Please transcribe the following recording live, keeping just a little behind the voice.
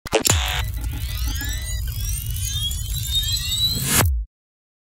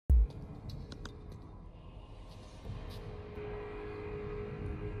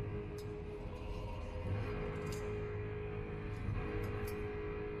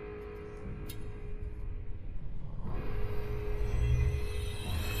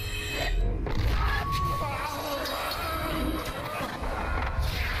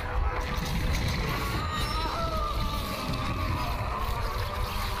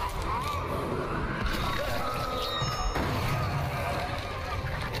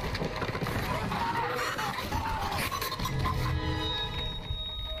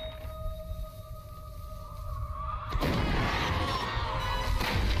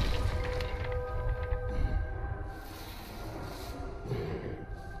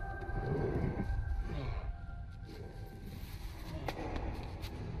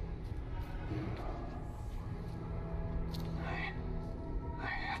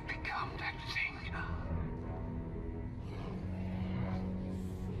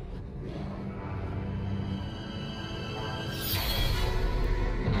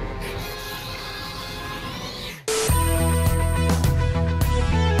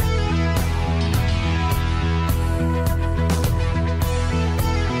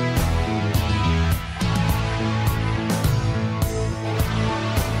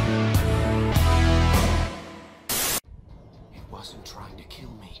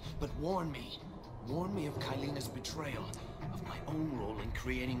kill me, but warn me. Warn me of Kailina's betrayal, of my own role in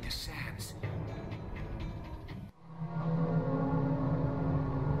creating the sands.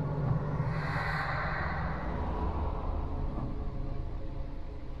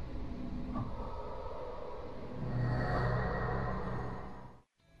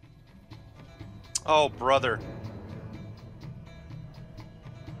 Oh, brother.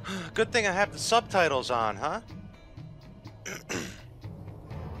 Good thing I have the subtitles on, huh?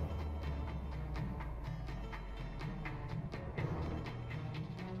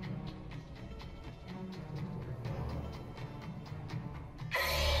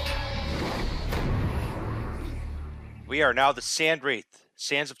 We are now the Sand Wraith.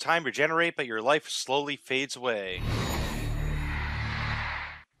 Sands of time regenerate, but your life slowly fades away.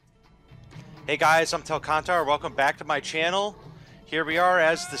 Hey guys, I'm Telkantar. Welcome back to my channel. Here we are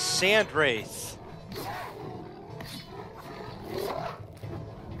as the Sand Wraith.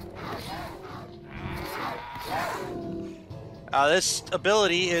 This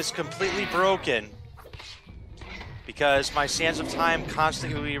ability is completely broken because my Sands of Time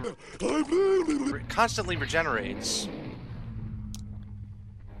constantly regenerates.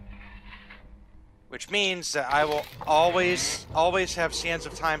 Which means that I will always have Sands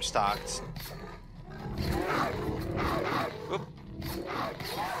of Time stocked. Oop.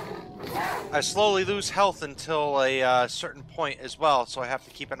 I slowly lose health until a certain point as well, so I have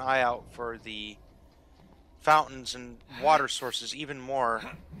to keep an eye out for the fountains and water sources even more.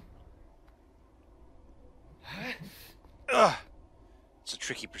 Ugh. It's a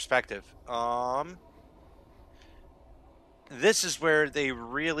tricky perspective. This is where they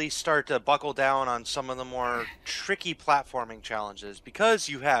really start to buckle down on some of the more tricky platforming challenges because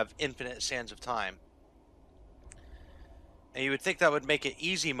you have infinite Sands of Time. And you would think that would make it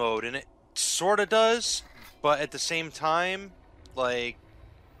easy mode, and it sort of does, but at the same time, like,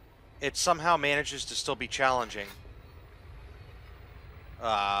 it somehow manages to still be challenging.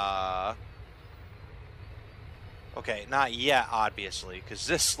 Okay, not yet, obviously, because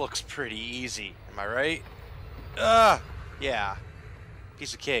this looks pretty easy. Am I right? Yeah.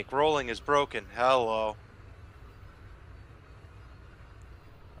 Piece of cake. Rolling is broken. Hello.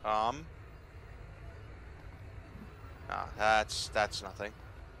 Nah, that's nothing.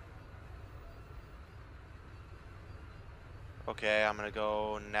 Okay, I'm gonna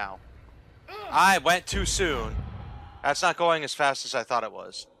go now. I went too soon. That's not going as fast as I thought it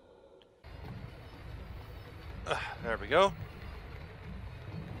was. There we go.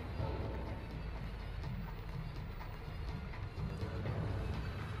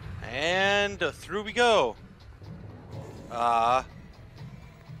 And through we go.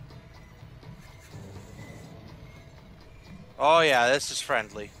 Oh yeah, this is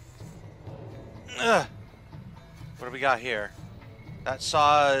friendly. What do we got here? That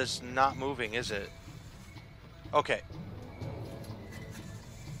saw is not moving, is it? Okay.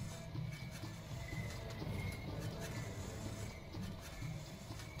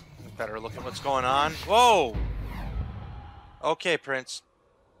 Better look at what's going on. Whoa! Okay, Prince.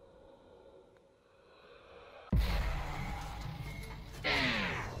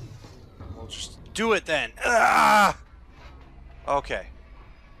 We'll just do it then. Okay.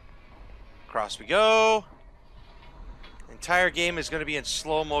 Across we go. The entire game is going to be in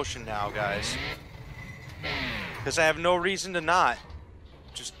slow motion now, guys. Because I have no reason to not.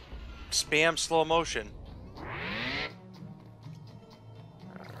 Just spam slow motion.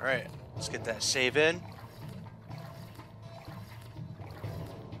 Alright, let's get that save in.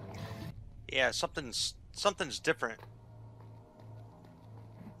 Yeah, something's different.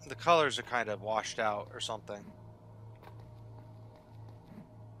 The colors are kind of washed out or something.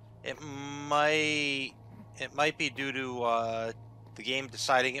 It might be due to the game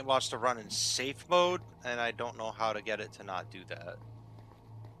deciding it wants to run in safe mode, and I don't know how to get it to not do that.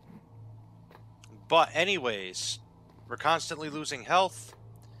 But anyways, we're constantly losing health,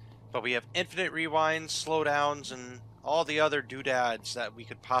 but we have infinite rewinds, slowdowns, and all the other doodads that we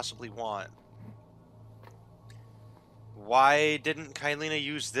could possibly want. Why didn't Kailina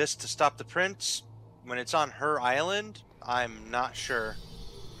use this to stop the prince when it's on her island? I'm not sure.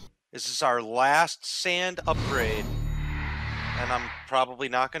 This is our last sand upgrade, and I'm probably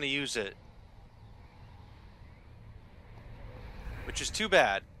not going to use it. Which is too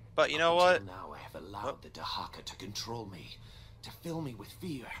bad. But you know what? Until now I have allowed the Dahaka to control me, to fill me with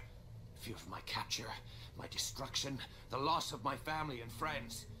fear. Fear of my capture, my destruction, the loss of my family and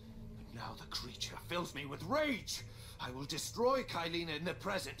friends. But now the creature fills me with rage. I will destroy Kailina in the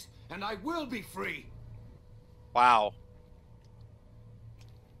present, and I will be free. Wow.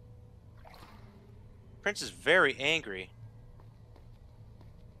 Prince is very angry.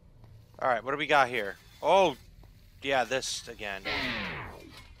 Alright, what do we got here? Oh, yeah, this again.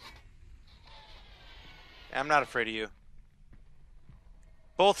 I'm not afraid of you.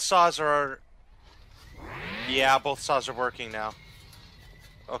 Both saws are... Yeah, both saws are working now.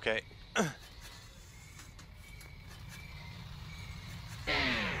 Okay.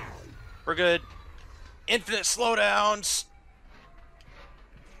 We're good. Infinite slowdowns!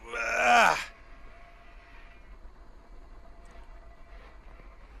 Ah.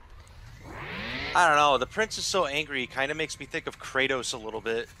 I don't know, the prince is so angry, he kind of makes me think of Kratos a little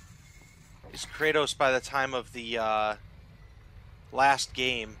bit. He's Kratos by the time of the last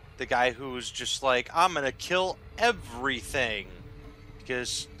game. The guy who's just like, I'm gonna kill everything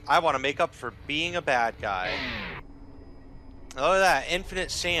because I want to make up for being a bad guy. Look at that,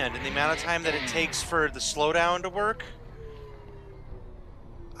 infinite sand, and the amount of time that it takes for the slowdown to work,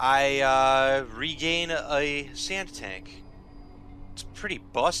 I regain a sand tank. It's pretty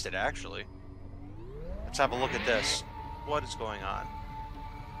busted, actually. Let's have a look at this. What is going on?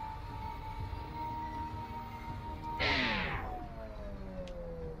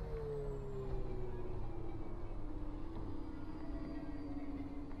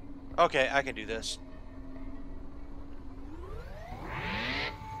 Okay, I can do this.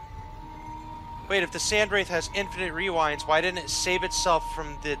 Wait, if the Sand Wraith has infinite rewinds, why didn't it save itself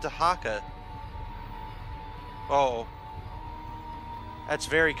from the Dahaka? Oh. That's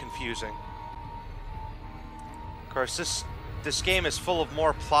very confusing. Of course, this game is full of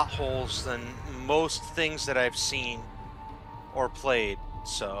more plot holes than most things that I've seen or played,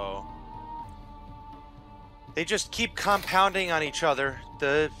 so... They just keep compounding on each other.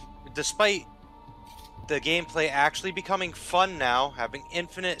 Despite the gameplay actually becoming fun now, having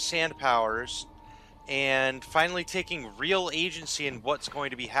infinite sand powers, and finally taking real agency in what's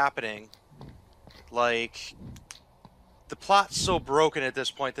going to be happening. Like, the plot's so broken at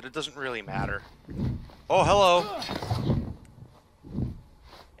this point that it doesn't really matter. Oh, hello.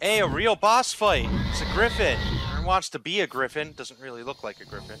 Hey, a real boss fight. It's a griffin. Or wants to be a griffin. Doesn't really look like a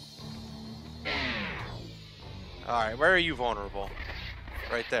griffin. Alright, where are you vulnerable?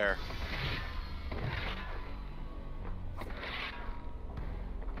 Right there.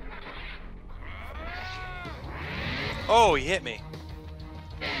 Oh, he hit me.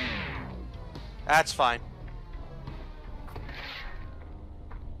 That's fine.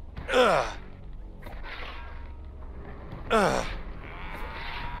 Ugh. Ugh.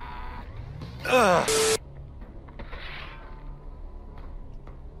 Ugh.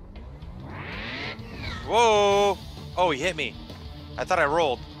 Whoa! Oh, he hit me. I thought I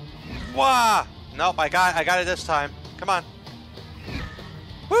rolled. Wah! Nope, I got it this time. Come on.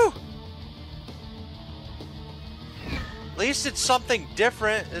 Woo! At least it's something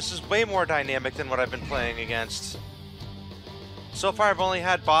different. This is way more dynamic than what I've been playing against. So far, I've only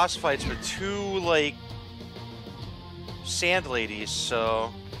had boss fights with two, like, sand ladies,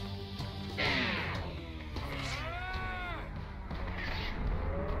 so...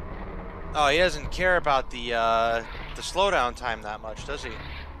 Oh, he doesn't care about the slowdown time that much, does he?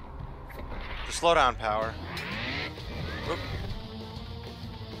 The slowdown power. Whoop.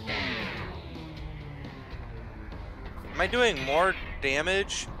 Am I doing more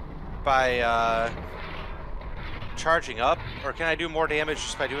damage by charging up? Or can I do more damage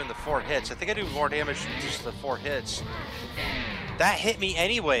just by doing the 4 hits? I think I do more damage than just the 4 hits. That hit me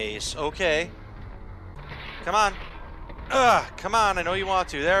anyways. Okay. Come on. Ugh, come on, I know you want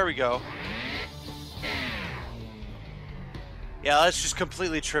to. There we go. Yeah, let's just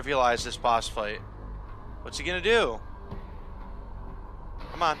completely trivialize this boss fight. What's he gonna do?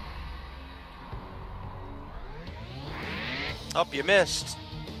 Come on. Oh, you missed.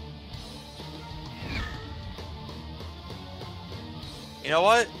 You know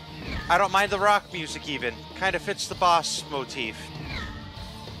what? I don't mind the rock music even. Kind of fits the boss motif.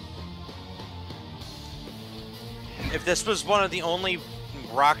 If this was one of the only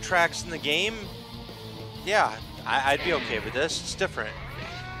rock tracks in the game, yeah, I'd be okay with this. It's different.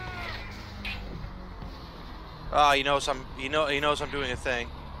 Oh, he knows I'm doing a thing.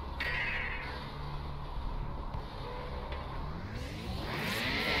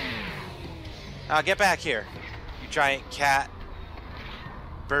 Get back here, you giant cat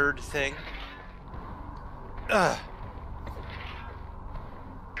bird thing. Ugh.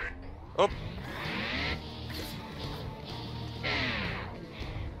 Oh.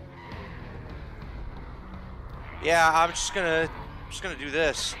 Yeah, I'm just gonna do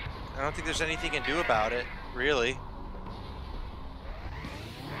this. I don't think there's anything you can do about it, really.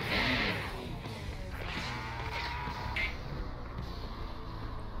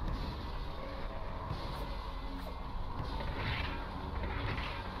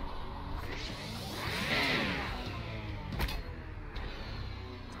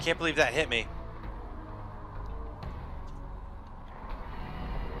 Can't believe that hit me.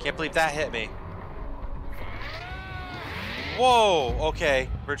 Can't believe that hit me. Whoa, okay.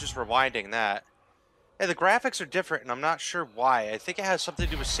 We're just rewinding that. Hey, the graphics are different, and I'm not sure why. I think it has something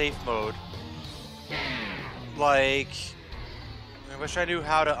to do with safe mode. Like, I wish I knew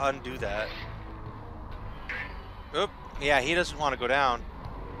how to undo that. Oop, yeah, he doesn't want to go down.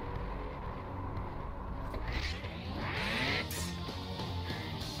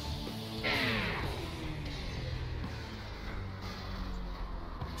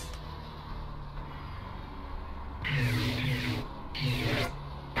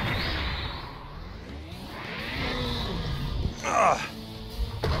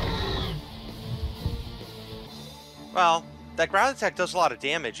 Well, that ground attack does a lot of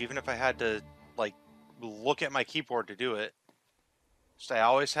damage, even if I had to, like, look at my keyboard to do it. So I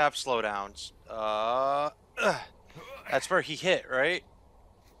always have slowdowns. That's where he hit, right?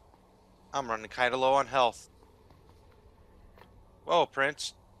 I'm running kind of low on health. Whoa,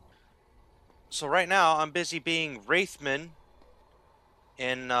 Prince. So right now, I'm busy being Wraithman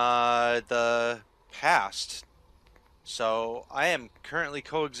in the past. So I am currently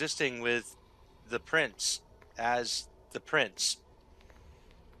coexisting with the Prince as the Prince.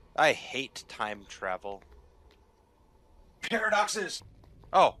 I hate time travel. Paradoxes!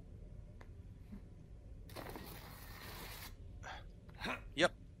 Oh.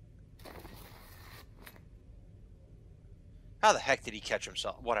 Yep. How the heck did he catch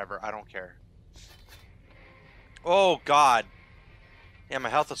himself? Whatever, I don't care. Oh, God. Yeah, my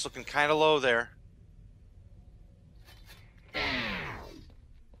health is looking kind of low there.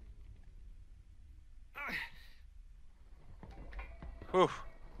 Whew.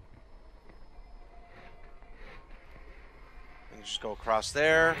 And just go across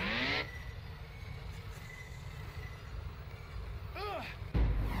there.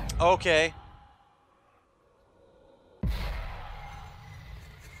 Okay.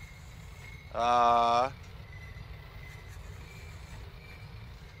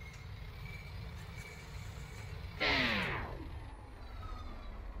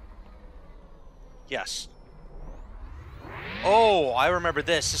 Yes. Oh, I remember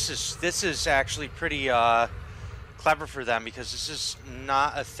this. This is actually pretty clever for them, because this is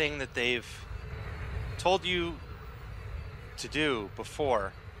not a thing that they've told you to do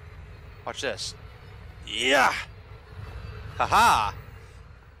before. Watch this. Yeah. Haha.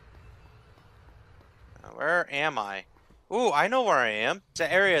 Where am I? Ooh, I know where I am. It's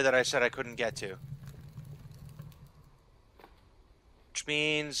the area that I said I couldn't get to. Which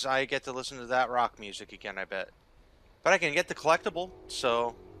means I get to listen to that rock music again, I bet. But I can get the collectible,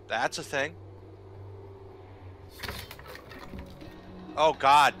 so that's a thing. Oh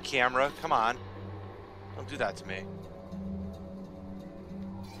God, camera, come on. Don't do that to me.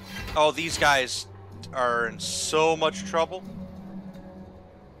 Oh, these guys are in so much trouble.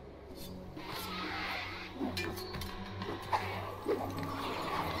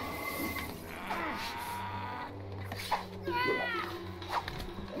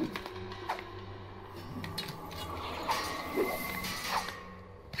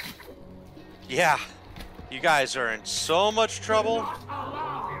 Yeah, you guys are in so much trouble.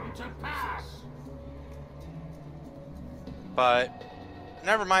 But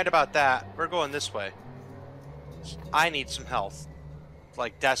never mind about that. We're going this way. I need some health,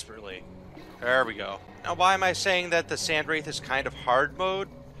 like desperately. There we go. Now, why am I saying that the Sand Wraith is kind of hard mode?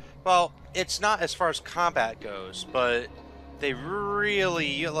 Well, it's not as far as combat goes, but they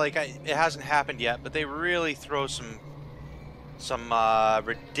really, like, it hasn't happened yet, but they really throw some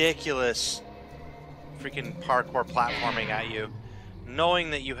ridiculous freaking parkour platforming at you, knowing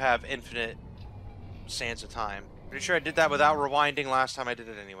that you have infinite sands of time. Pretty sure I did that without rewinding last time I did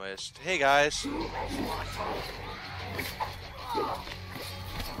it anyways. Hey guys.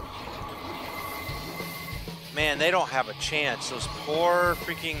 Man, they don't have a chance. Those poor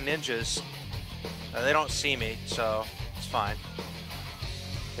freaking ninjas. They don't see me, so it's fine.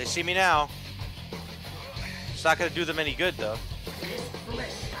 They see me now. It's not gonna do them any good though.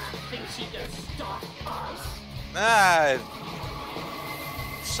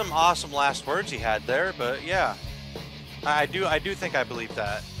 Some awesome last words he had there, but yeah, I do think I believe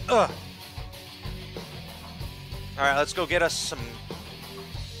that. Ugh. All right, let's go get us some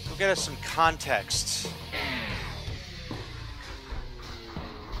context.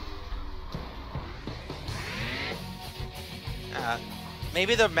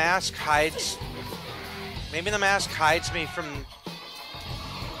 Maybe the mask hides. Maybe the mask hides me from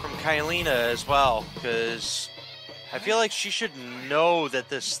Kylina as well, because I feel like she should know that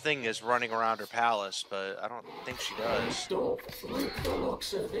this thing is running around her palace, but I don't think she does. Don't like the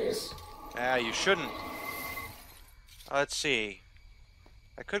looks of this. Yeah, you shouldn't. Let's see.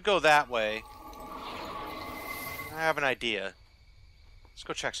 I could go that way. I have an idea. Let's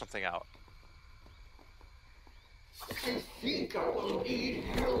go check something out. I think I will need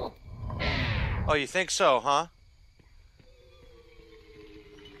help. Oh, you think so, huh?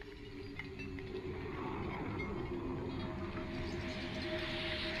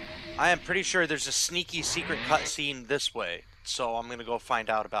 I am pretty sure there's a sneaky secret cutscene this way, so I'm gonna go find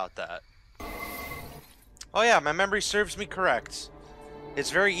out about that. Oh yeah, my memory serves me correct. It's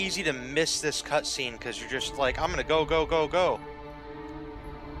very easy to miss this cutscene because you're just like, I'm gonna go, go, go, go.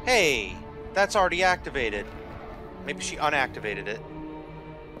 Hey, that's already activated. Maybe she unactivated it.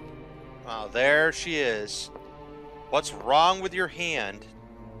 Oh, there she is. What's wrong with your hand?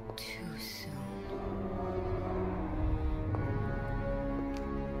 Too soon.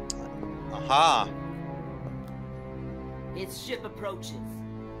 Aha. Its ship approaches.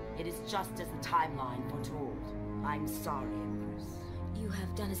 It is just as the timeline foretold. I'm sorry, Empress. You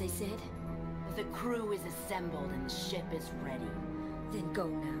have done as I said? The crew is assembled and the ship is ready. Then go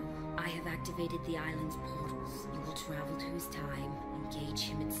now. I have activated the island's portals. You will travel to his time, engage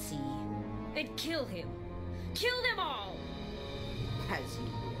him at sea, and kill him. Kill them all! As you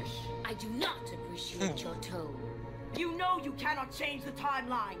wish. I do not appreciate your tone. You know you cannot change the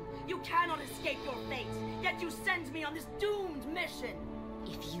timeline. You cannot escape your fate. Yet you send me on this doomed mission.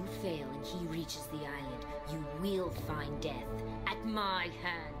 If you fail and he reaches the island, you will find death at my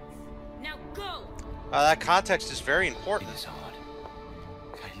hands. Now go! That context is very It important. is odd.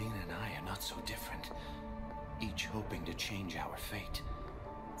 Kylina and I are not so different. Each hoping to change our fate.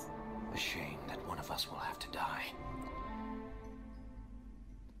 A shame that one of us will have to die.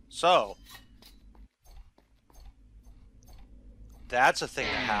 So, that's a thing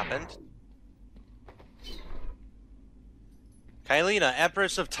that happened. Kylina,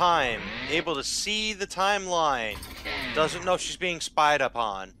 Empress of Time, able to see the timeline. Doesn't know she's being spied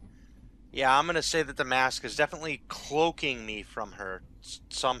upon. Yeah, I'm gonna say that the mask is definitely cloaking me from her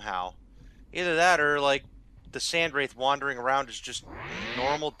somehow. Either that or, like, the Sand Wraith wandering around is just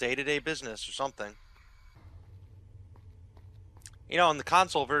normal day-to-day business or something. You know, in the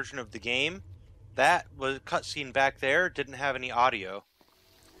console version of the game, that was cutscene back there didn't have any audio.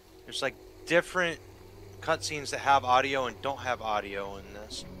 There's like different cutscenes that have audio and don't have audio in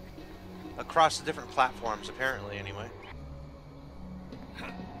this. Across the different platforms, apparently, anyway.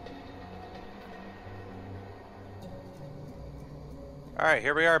 Alright,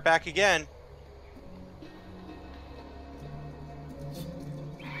 here we are back again.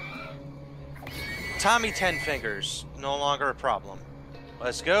 Tommy Ten Fingers, no longer a problem.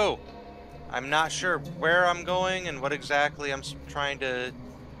 Let's go. I'm not sure where I'm going and what exactly I'm trying to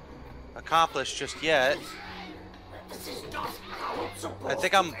accomplish just yet. I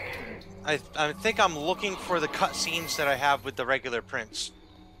think I'm looking for the cutscenes that I have with the regular prints.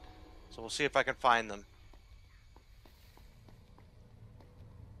 So we'll see if I can find them.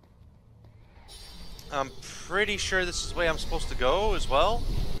 I'm pretty sure this is the way I'm supposed to go as well.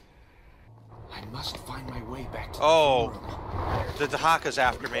 I must find my way back to the Oh, forum. the Dahaka's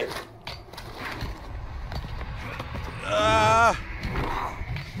after me.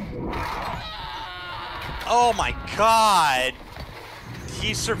 Oh my god!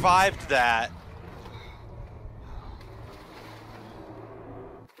 He survived that.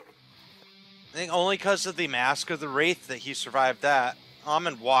 I think only because of the Mask of the Wraith that he survived that. I'm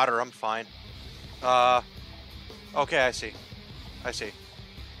in water, I'm fine. Okay, I see. I see.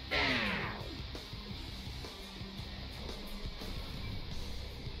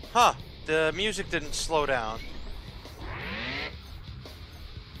 Huh, the music didn't slow down.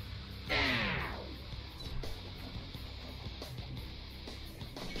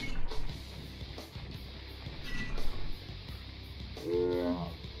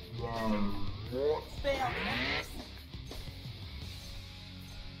 Failed.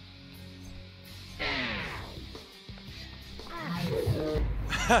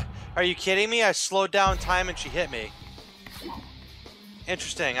 Are you kidding me? I slowed down time and she hit me.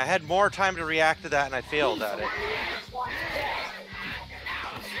 Interesting. I had more time to react to that and I failed at it.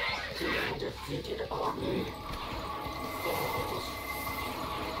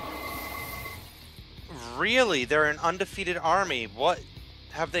 Really? They're an undefeated army. What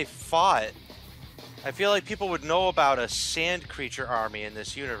have they fought? I feel like people would know about a sand creature army in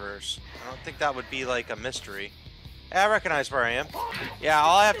this universe. I don't think that would be like a mystery. Yeah, I recognize where I am. Yeah,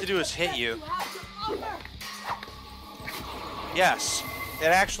 all I have to do is hit you. Yes, it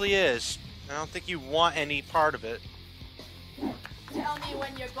actually is. I don't think you want any part of it. Tell me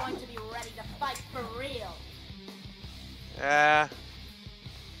when you're going to be ready to fight for real. I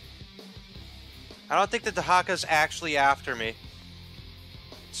don't think the Dahaka's actually after me.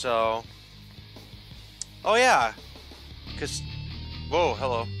 So... Oh yeah! Because... Whoa,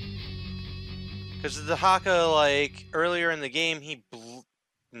 hello. Because the Dahaka, like, earlier in the game, he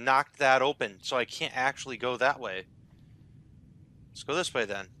knocked that open, so I can't actually go that way. Let's go this way,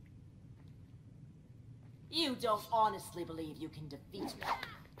 then. You don't honestly believe you can defeat me.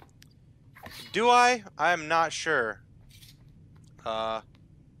 Do I? I'm not sure. I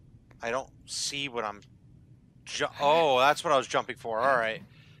don't see what I'm... Oh, that's what I was jumping for. Alright.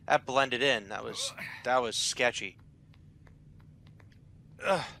 That blended in. That was sketchy.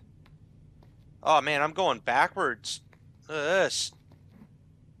 Ugh. Oh, man, I'm going backwards. Look at this.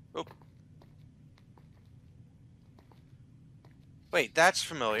 Oop. Wait, that's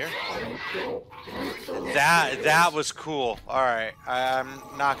familiar. That was cool. Alright, I'm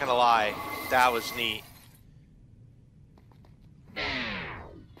not gonna lie. That was neat.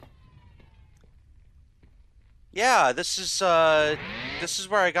 Yeah, this is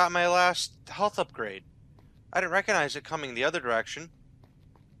where I got my last health upgrade. I didn't recognize it coming the other direction.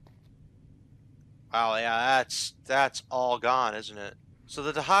 Wow, yeah, that's all gone, isn't it? So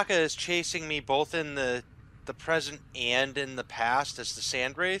the Dahaka is chasing me both in the present and in the past as the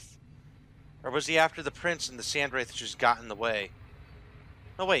Sand Wraith? Or was he after the prince and the Sand Wraith just got in the way?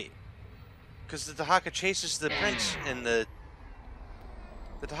 No, wait. Because the Dahaka chases the prince in the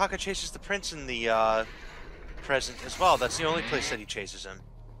Dahaka chases the prince in the present as well. That's the only place that he chases him.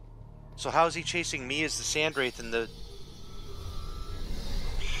 So how is he chasing me as the Sand Wraith in the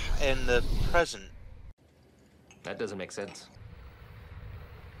present? That doesn't make sense.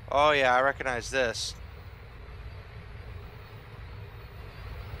 Oh yeah, I recognize this.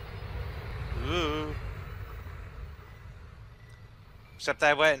 Ooh. Except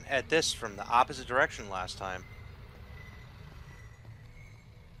I went at this from the opposite direction last time.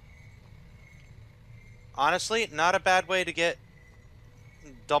 Honestly, not a bad way to get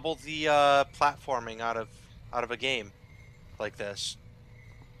double the platforming out of a game like this.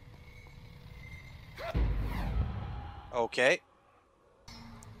 Okay.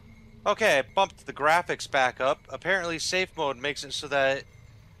 Okay, I bumped the graphics back up. Apparently safe mode makes it so that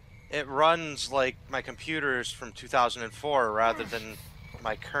it runs like my computers from 2004 rather than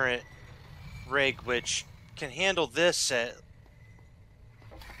my current rig, which can handle this at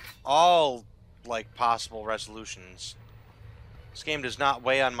all like possible resolutions. This game does not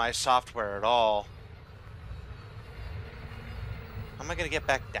weigh on my software at all. How am I gonna get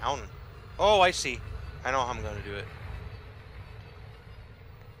back down? Oh, I see. I know how I'm gonna do it.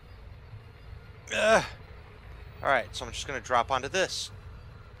 Ugh. Alright, so I'm just gonna drop onto this.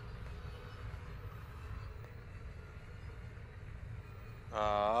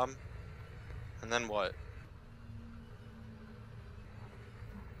 And then what?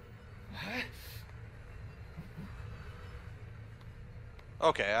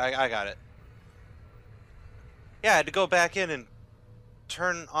 Okay, I got it. Yeah, I had to go back in and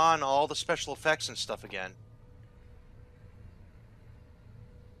turn on all the special effects and stuff again.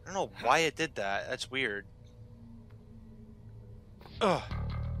 I don't know why it did that. That's weird. Ugh.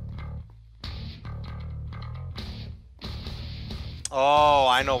 Oh,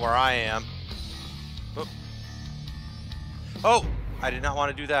 I know where I am. Oh, I did not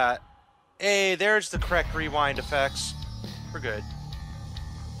want to do that. Hey, there's the correct rewind effects. We're good.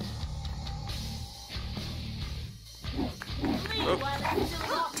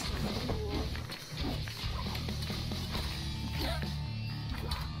 Oh.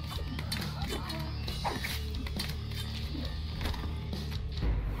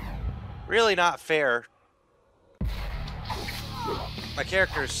 Really not fair. My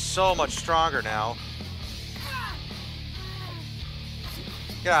character is so much stronger now.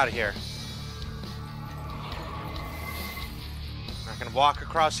 Get out of here. I can walk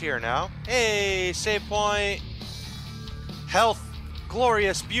across here now. Hey, save point. Health.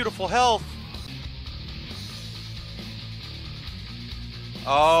 Glorious, beautiful health.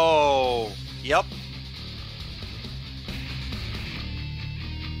 Oh, yep.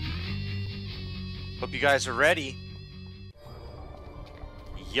 Hope you guys are ready.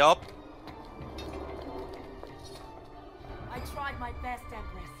 Yup. I tried my best,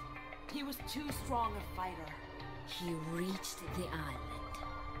 Empress. He was too strong a fighter. He reached the island.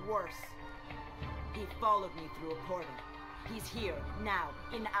 Worse. He followed me through a portal. He's here, now,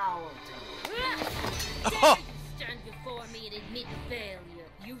 in our Dare you stand before me and admit failure?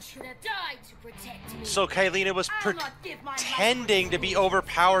 You should have died to protect me. So Kylina was pretending to be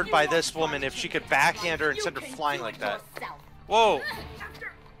overpowered by this woman if she could backhand her and send her flying like that. Whoa!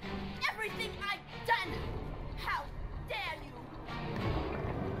 After everything I've done, how dare you?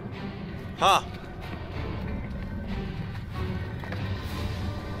 Huh.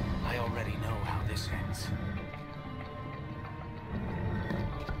 I already know how this ends.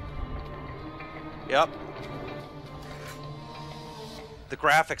 Yep. The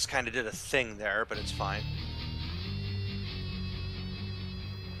graphics kind of did a thing there, but it's fine.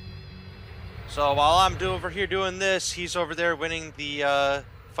 So while I'm over here doing this, he's over there winning the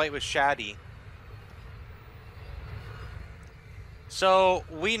fight with Shaddy. So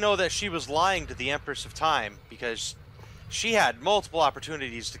we know that she was lying to the Empress of Time because she had multiple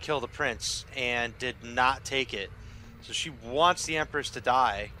opportunities to kill the prince and did not take it. So she wants the Empress to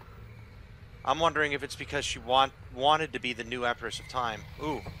die. I'm wondering if it's because she wanted to be the new Empress of Time.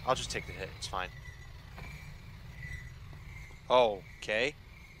 Ooh, I'll just take the hit. It's fine. Oh, okay.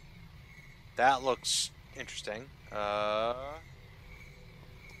 That looks interesting. Ugh.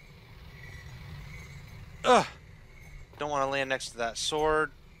 Don't want to land next to that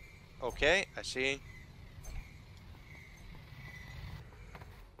sword. Okay, I see.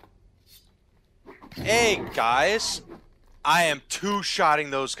 Hey, guys. I am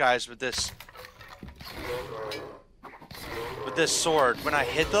two-shotting those guys with this sword. When I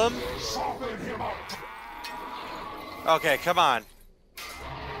hit them... Okay, come on.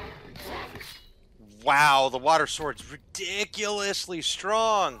 Wow, the water sword's ridiculously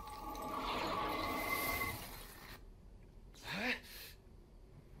strong.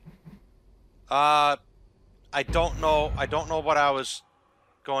 I don't know what I was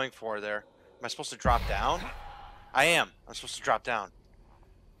going for there. Am I supposed to drop down? I am. I'm supposed to drop down.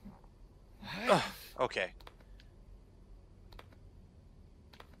 Ugh, okay.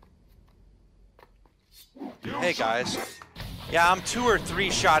 Hey guys. Yeah, I'm 2 or 3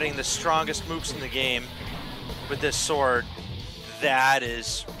 shotting the strongest mooks in the game with this sword. That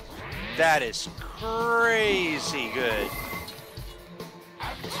is crazy good.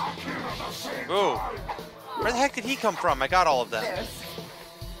 Ooh. Where the heck did he come from? I got all of them.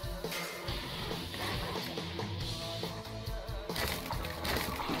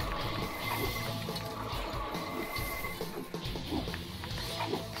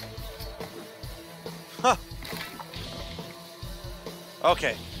 Huh.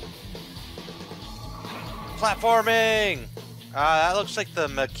 Okay. Platforming! That looks like the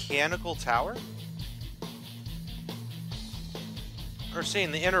mechanical tower. We're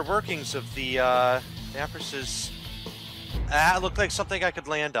seeing the inner workings of the Empress's... That looked like something I could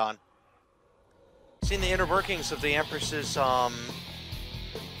land on. Seeing the inner workings of the Empress's,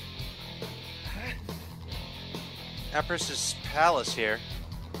 Empress's palace here.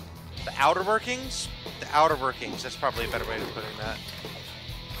 The outer workings? The outer workings. That's probably a better way of putting that.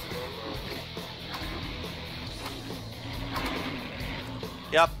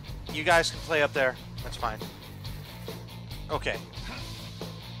 Yep. You guys can play up there. That's fine. Okay.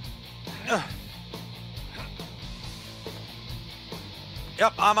 Ugh.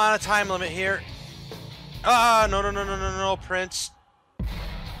 Yep, I'm on a time limit here. Ah, no, Prince.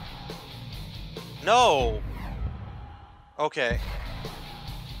 No. Okay.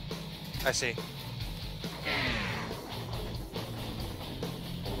 I see.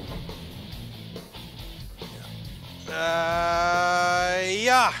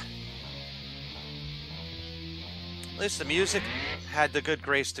 Yeah. At least the music had the good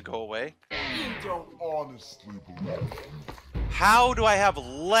grace to go away. You don't honestly believe. How do I have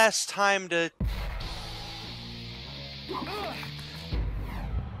less time to... You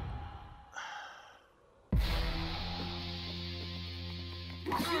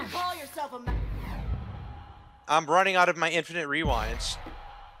call yourself a I'm running out of my infinite rewinds.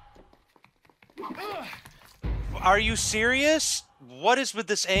 Are you serious? What is with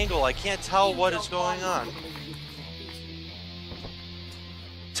this angle? I can't tell what is going on.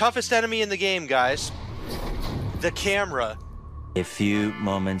 Toughest enemy in the game, guys. The camera. A few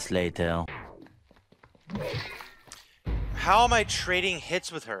moments later. How am I trading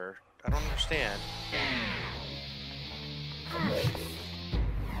hits with her? I don't understand.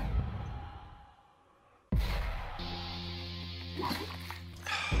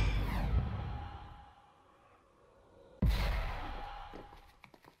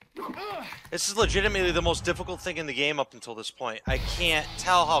 This is legitimately the most difficult thing in the game up until this point. I can't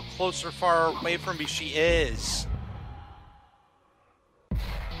tell how close or far away from me she is.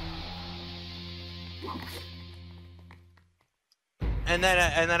 And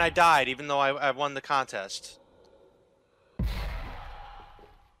then I died, even though I won the contest.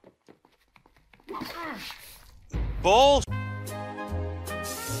 Bull.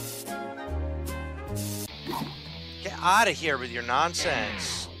 out of here with your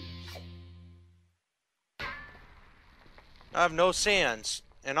nonsense. I have no sands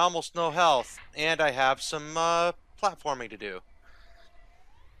and almost no health, and I have some platforming to do.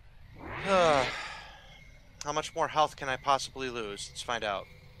 How much more health can I possibly lose? Let's find out.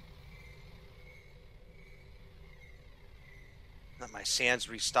 Let my sands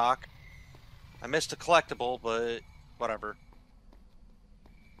restock. I missed a collectible, but whatever.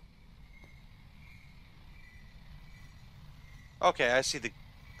 Okay, I see the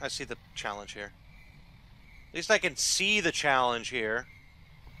challenge here. At least I can see the challenge here.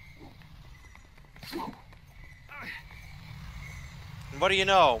 And what do you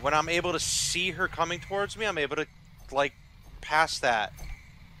know? When I'm able to see her coming towards me, I'm able to, like, pass that.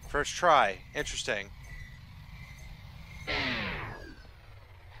 First try. Interesting.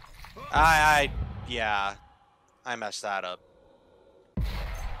 Yeah. I messed that up.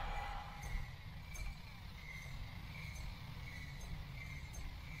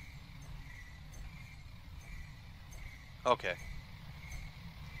 Okay.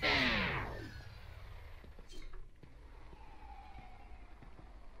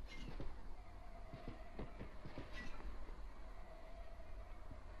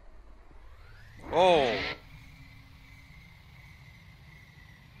 Oh.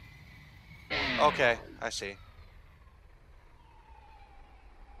 Okay, I see.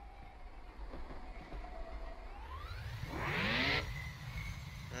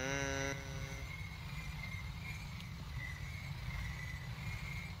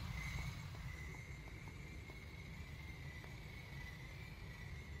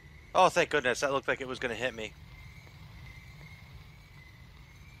 Oh, thank goodness. That looked like it was going to hit me.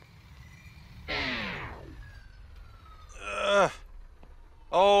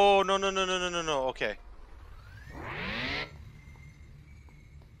 Oh, no, no, no, no, no, no, no. Okay.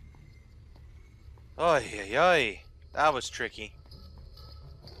 Oy, oy, oy. That was tricky.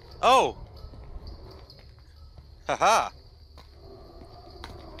 Oh! Haha!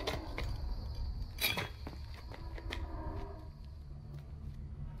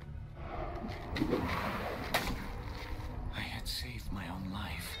 I had saved my own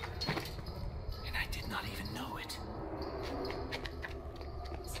life, and I did not even know it.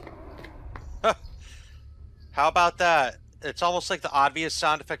 How about that? It's almost like the obvious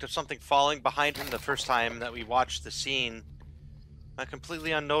sound effect of something falling behind him the first time that we watched the scene.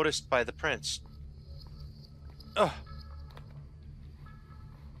 Completely unnoticed by the prince. Ugh.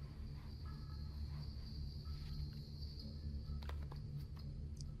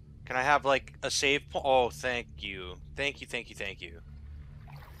 Can I have, like, a save point? Oh, thank you. Thank you, thank you, thank you.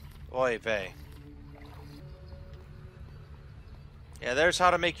 Oy vey. Yeah, there's how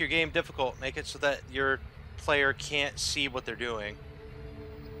to make your game difficult. Make it so that your player can't see what they're doing.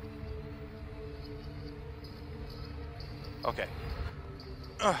 Okay.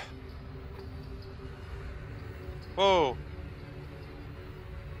 Ugh. Whoa.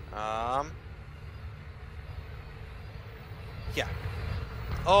 Yeah.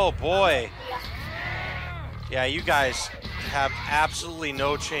 Oh boy. Yeah, you guys have absolutely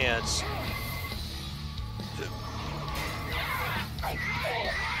no chance.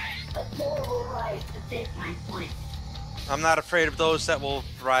 I'm not afraid of those that will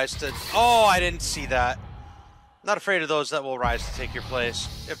rise to... Oh, I didn't see that. Not afraid of those that will rise to take your place.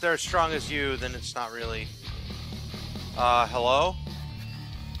 If they're as strong as you, then it's not really... hello?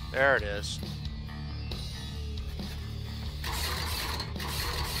 There it is.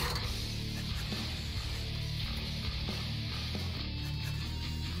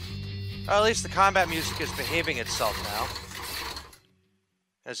 Well, at least the combat music is behaving itself now.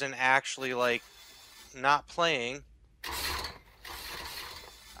 As in actually, like, not playing.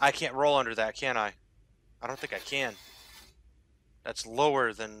 I can't roll under that, can I? I don't think I can. That's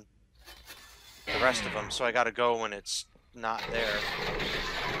lower than the rest of them, so I gotta go when it's not there.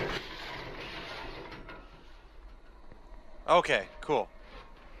 Okay, cool.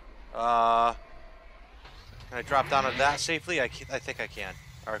 Can I drop down on that safely? I think I can.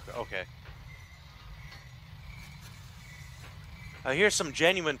 Okay. Here's some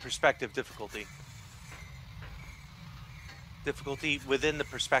genuine perspective difficulty. Difficulty within the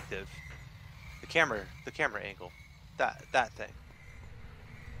perspective. The camera angle. That thing.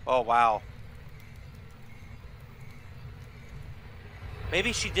 Oh, wow.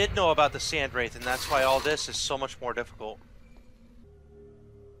 Maybe she did know about the Sand Wraith, and that's why all this is so much more difficult.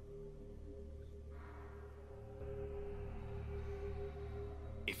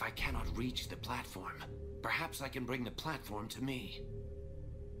 If I cannot reach the platform, perhaps I can bring the platform to me.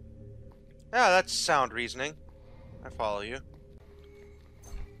 Yeah, that's sound reasoning. I follow you.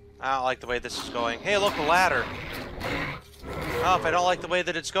 I don't like the way this is going. Hey, look, a ladder. Oh, if I don't like the way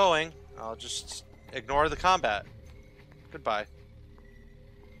that it's going, I'll just ignore the combat. Goodbye.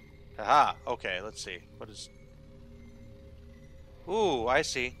 Aha, okay, let's see. What is... Ooh, I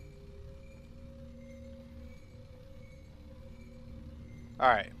see.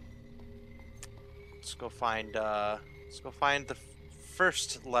 Alright. Let's go find the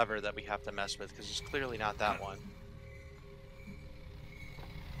first lever that we have to mess with, because it's clearly not that one.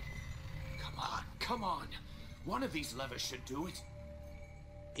 Come on. One of these levers should do it.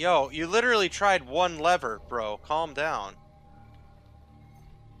 Yo, you literally tried one lever, bro. Calm down.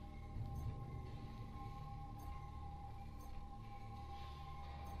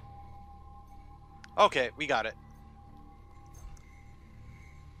 Okay, we got it.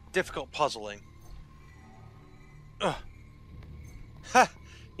 Difficult puzzling. Ugh. Ha!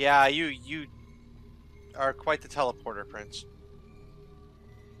 Yeah, you are quite the teleporter, Prince.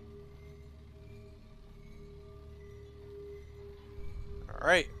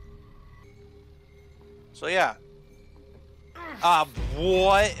 Alright. So yeah.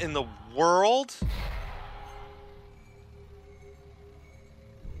 What in the world?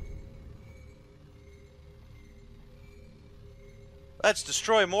 Let's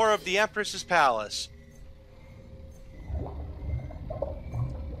destroy more of the Empress's palace.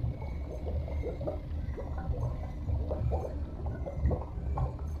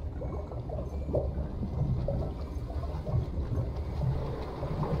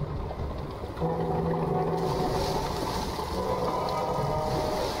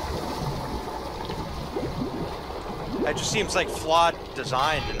 That just seems like flawed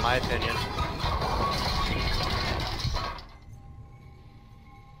design, in my opinion.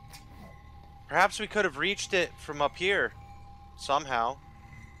 Perhaps we could have reached it from up here. Somehow.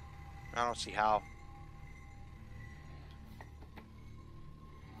 I don't see how.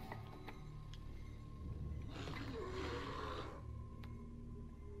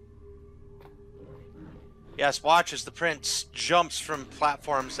 Yes, watch as the prince jumps from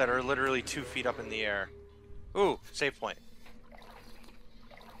platforms that are literally 2 feet up in the air. Ooh, save point.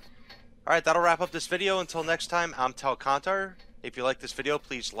 Alright, that'll wrap up this video. Until next time, I'm Talkantar. If you like this video,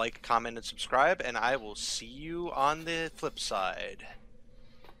 please like, comment, and subscribe, and I will see you on the flip side.